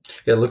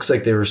it looks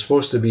like they were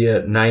supposed to be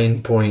at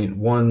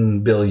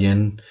 9.1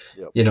 billion.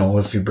 Yep.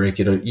 If you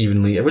break it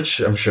evenly, which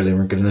I'm sure they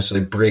weren't going to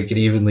necessarily break it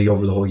evenly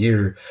over the whole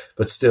year,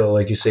 but still,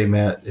 like you say,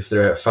 Matt, if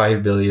they're at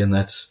 5 billion,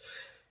 that's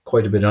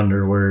quite a bit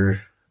under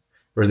where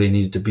they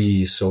need to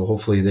be. So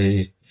hopefully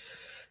they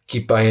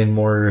keep buying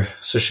more,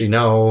 especially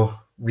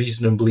now,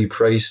 reasonably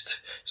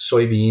priced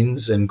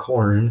soybeans and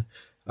corn,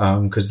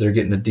 because they're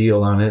getting a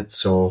deal on it.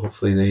 So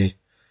hopefully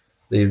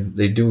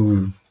they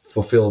do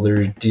fulfill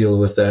their deal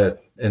with that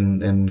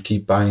and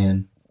keep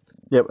buying.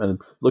 Yep, and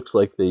it looks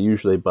like they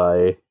usually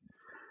buy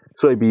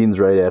soybeans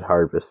right at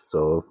harvest,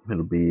 so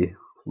it'll be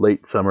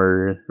late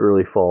summer,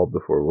 early fall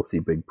before we'll see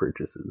big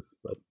purchases.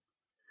 But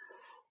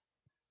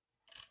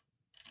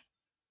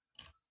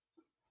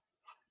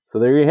so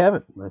there you have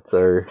it. That's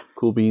our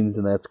cool beans,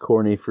 and that's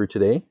corny for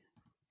today.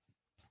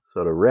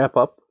 So to wrap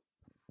up,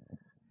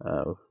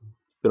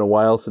 it's been a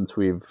while since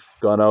we've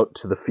gone out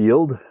to the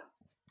field.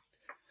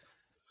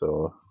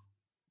 So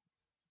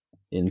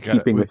in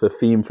keeping with the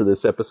theme for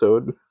this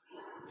episode,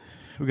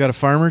 we got a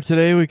farmer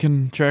today we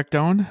can track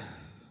down.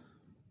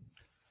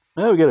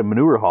 We got a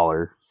manure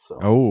hauler. So.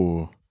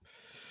 Oh,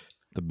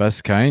 the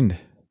best kind.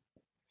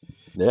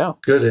 Yeah,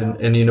 good.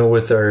 And you know,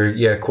 with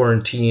our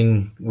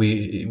quarantine,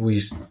 we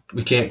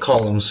can't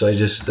call them, so I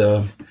just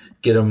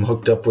get them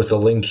hooked up with a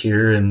link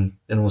here, and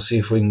we'll see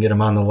if we can get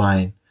them on the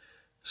line.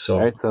 So,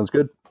 all right, sounds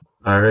good.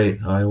 All right,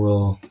 I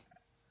will.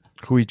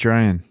 Who we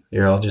trying?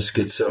 Here, I'll just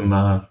get some.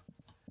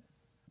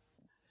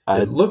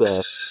 It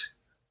looks.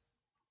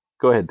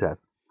 Go ahead, Todd.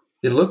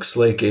 It looks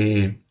like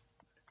a.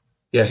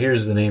 Yeah,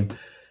 here's the name,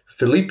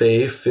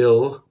 Philippe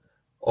Phil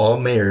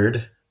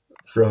Aumerd,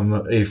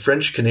 from a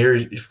French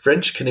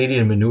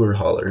Canadian manure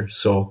hauler.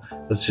 So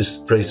let's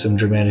just play some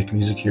dramatic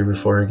music here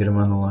before I get him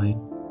on the line.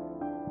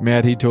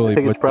 Matt, he totally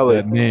put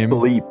that name.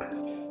 Philippe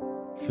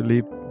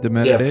de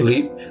Merde. Yeah,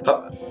 Philippe.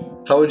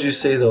 How would you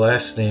say the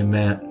last name,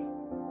 Matt?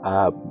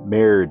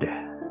 Merd.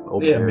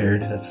 Merd.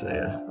 That's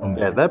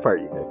that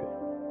part you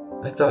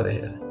got. I thought I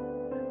had it.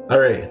 All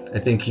right, I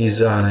think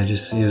he's on. I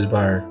just see his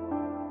bar.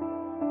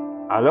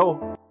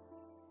 Hello.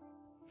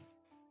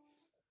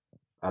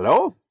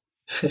 Hello.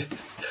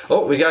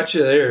 Oh, we got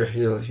you there.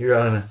 You're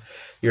on.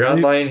 You're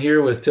online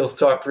here with Tilth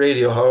Talk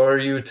Radio. How are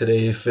you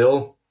today,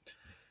 Phil?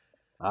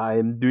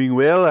 I'm doing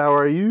well. How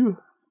are you?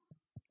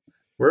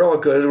 We're all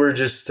good. We're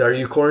just. Are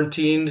you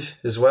quarantined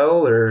as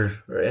well, or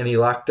any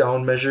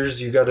lockdown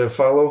measures you got to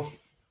follow?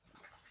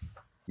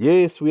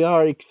 Yes, we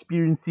are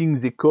experiencing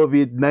the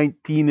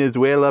COVID-19 as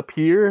well up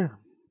here.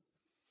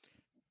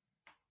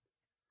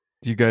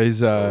 Do you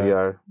guys? We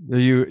are. Are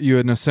you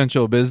an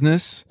essential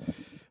business?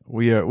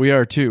 We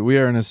are too. We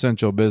are an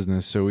essential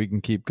business, so we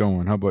can keep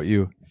going. How about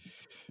you?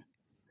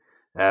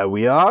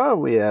 We are.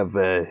 We have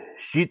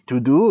shit to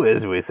do,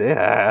 as we say.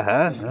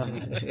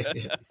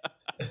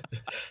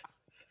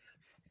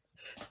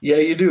 Yeah,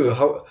 you do.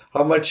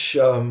 How much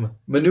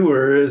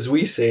manure, as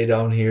we say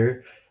down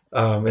here,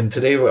 and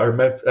today our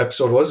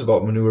episode was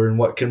about manure and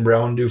what can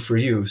Brown do for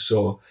you.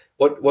 So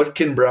what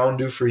can Brown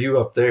do for you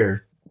up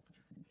there?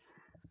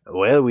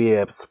 Well, we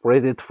have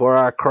spread it for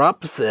our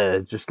crops,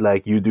 just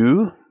like you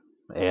do.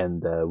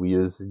 And we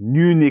use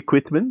new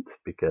equipment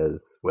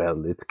because,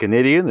 well, it's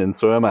Canadian and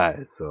so am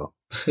I. So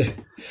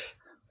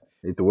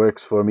it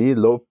works for me.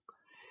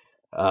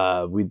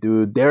 We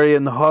do dairy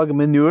and hog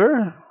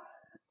manure.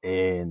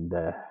 And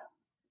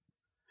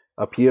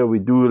up here we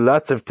do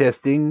lots of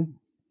testing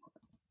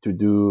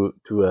to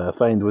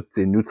find what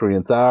the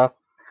nutrients are.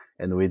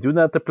 And we do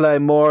not apply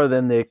more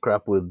than the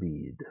crop will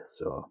need.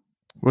 So,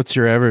 what's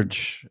your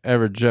average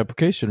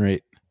application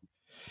rate?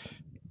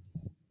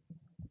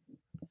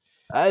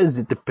 As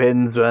it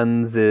depends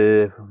on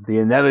the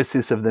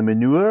analysis of the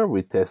manure.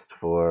 We test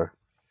for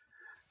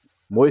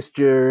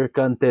moisture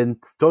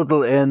content,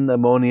 total N,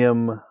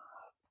 ammonium,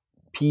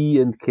 P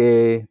and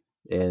K,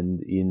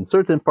 and in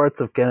certain parts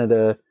of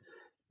Canada,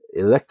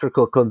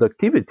 electrical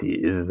conductivity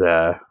is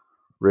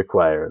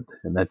required,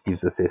 and that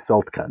gives us a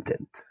salt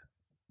content.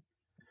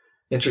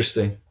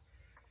 Interesting.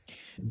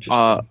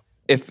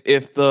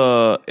 If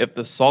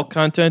the salt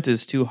content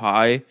is too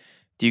high,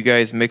 do you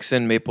guys mix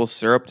in maple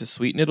syrup to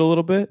sweeten it a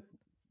little bit?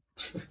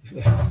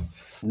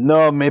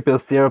 No, maple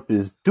syrup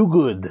is too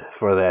good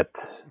for that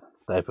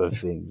type of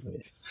thing.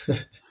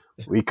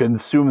 We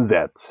consume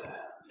that.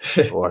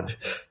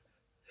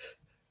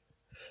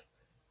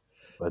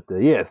 But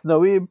yes, no,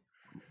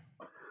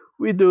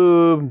 we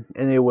do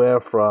anywhere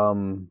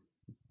from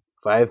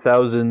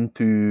 5,000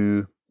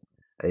 to,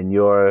 in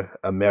your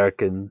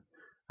American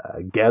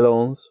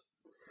gallons,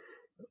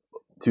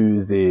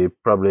 to the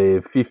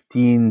probably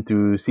 15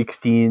 to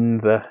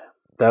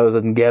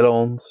 16,000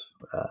 gallons.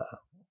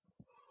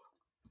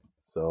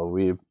 So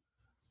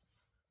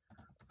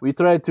we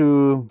try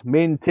to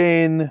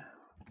maintain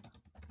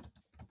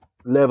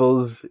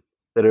levels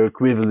that are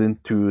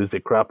equivalent to the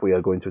crop we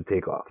are going to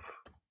take off.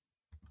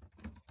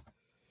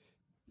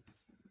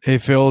 Hey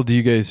Phil, do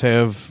you guys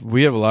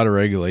we have a lot of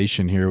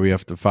regulation here we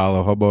have to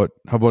follow. How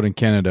about in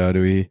Canada?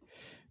 Do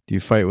you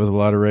fight with a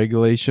lot of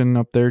regulation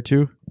up there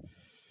too?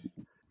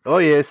 Oh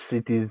yes,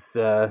 it is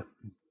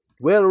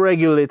well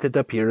regulated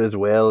up here as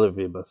well.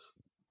 We must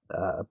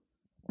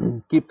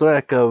keep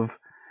track of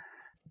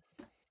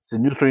the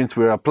nutrients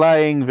we're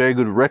applying. Very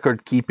good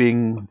record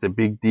keeping. It's a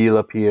big deal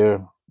up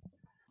here.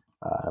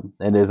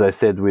 And as I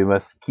said, we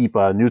must keep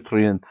our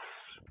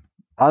nutrients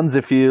on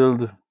the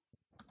field,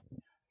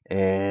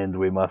 and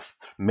we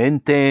must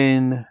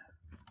maintain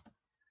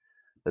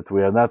that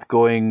we are not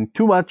going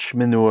too much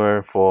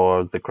manure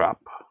for the crop.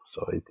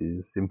 So it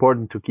is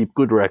important to keep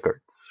good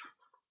records.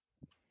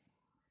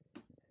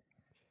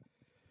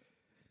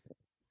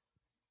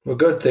 Well,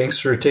 good. Thanks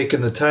for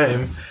taking the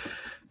time.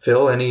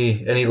 Phil,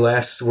 any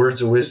last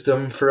words of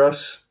wisdom for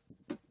us?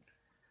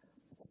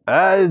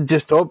 I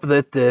just hope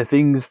that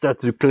things start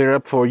to clear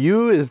up for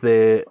you,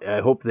 I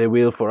hope they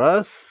will for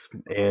us.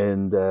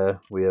 And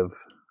we have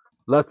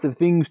lots of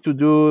things to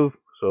do,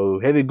 so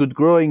have a good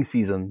growing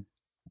season.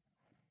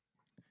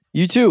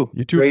 You too.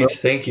 You too. Great, Phil.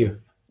 thank you.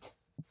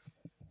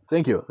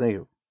 Thank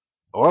you.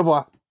 Au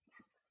revoir.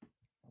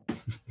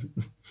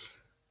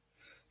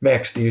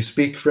 Max, do you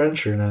speak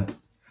French or not?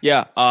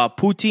 Yeah.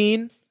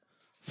 Poutine,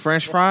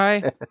 French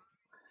fry,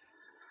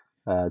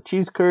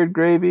 Cheese curd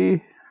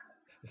gravy.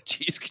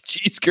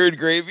 cheese curd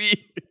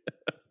gravy.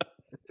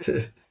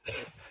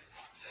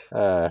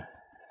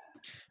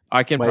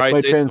 I can My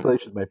probably say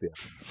translation might be off.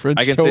 French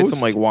I can toast. say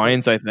some like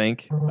wines. I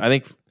think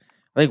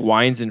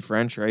wines in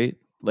French, right?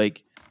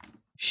 Like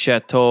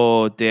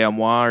Chateau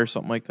d'Amour or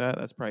something like that.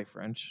 That's probably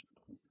French.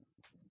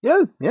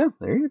 Yeah.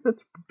 That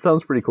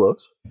sounds pretty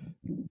close.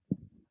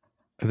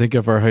 I think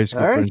if our high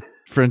school All right.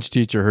 French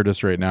teacher heard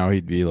us right now,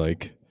 he'd be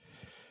like,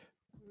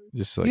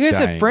 just like You guys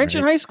dying, had French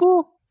in right? high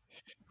school?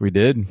 We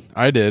did.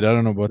 I did. I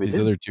don't know about We these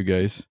did. other two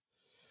guys.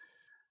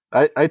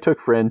 I took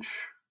French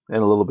and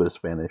a little bit of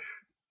Spanish.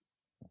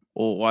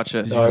 Oh, watch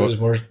it. No, it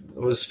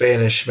was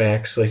Spanish,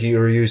 Max. Like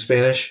were you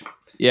Spanish?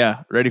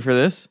 Yeah, ready for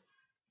this?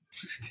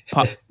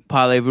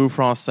 Parlez-vous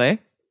français?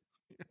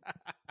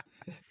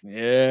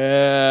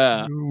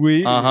 Yeah.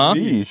 We. Uh-huh.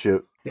 Oui,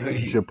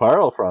 je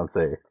parle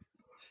français.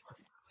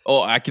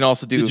 Oh, I can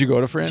also do. Did you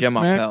go to France, Je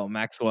Mac? m'appelle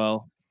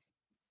Maxwell.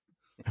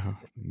 Oh,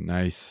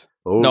 nice.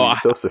 Oh, No, you're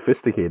so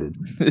sophisticated.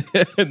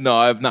 No,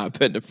 I've not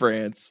been to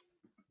France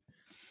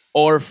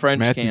or French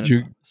Matt,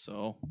 Canada.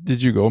 So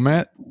Did you go,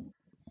 Matt?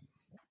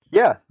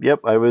 Yeah,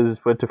 yep. I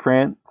went to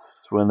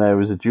France when I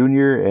was a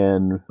junior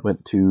and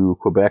went to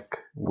Quebec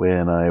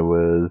when I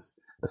was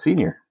a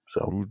senior.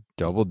 So, Ooh,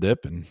 double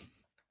dipping.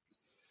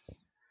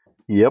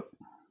 yep.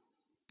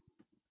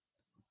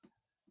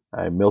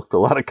 I milked a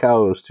lot of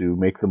cows to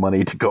make the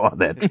money to go on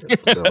that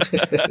trip.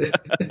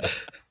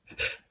 So.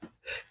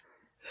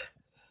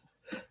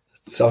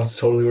 Sounds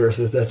totally worth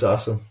it. That's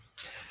awesome.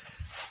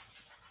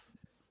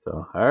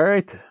 So, all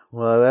right.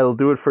 Well, that'll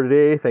do it for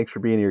today. Thanks for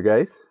being here,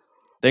 guys.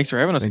 thanks for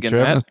having us Thanks again,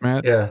 for having Matt.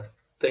 us, Matt. Yeah.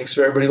 Thanks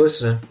for everybody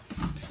listening.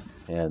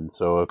 And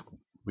so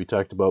we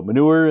talked about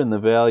manure and the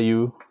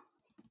value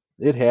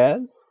it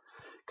has.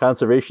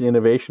 Conservation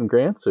innovation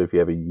grants. So if you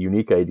have a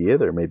unique idea,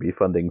 there may be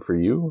funding for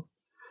you.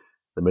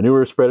 The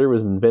manure spreader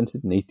was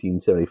invented in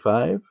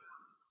 1875.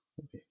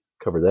 We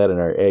covered that in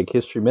our Ag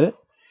History Minute.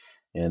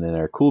 And in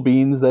our Cool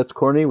Beans, That's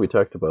Corny, we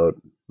talked about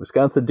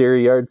Wisconsin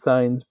dairy yard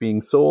signs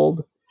being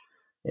sold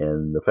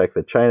and the fact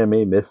that China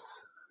may miss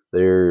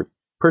their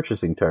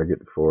purchasing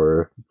target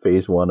for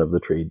phase 1 of the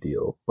trade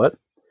deal. But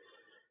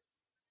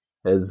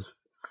as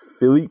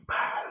Philippe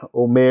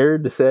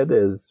Omer said,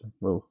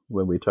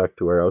 when we talked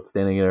to our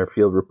outstanding in our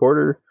field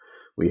reporter,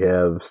 we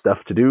have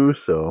stuff to do.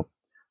 So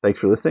thanks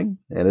for listening.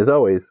 And as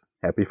always,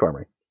 happy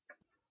farming.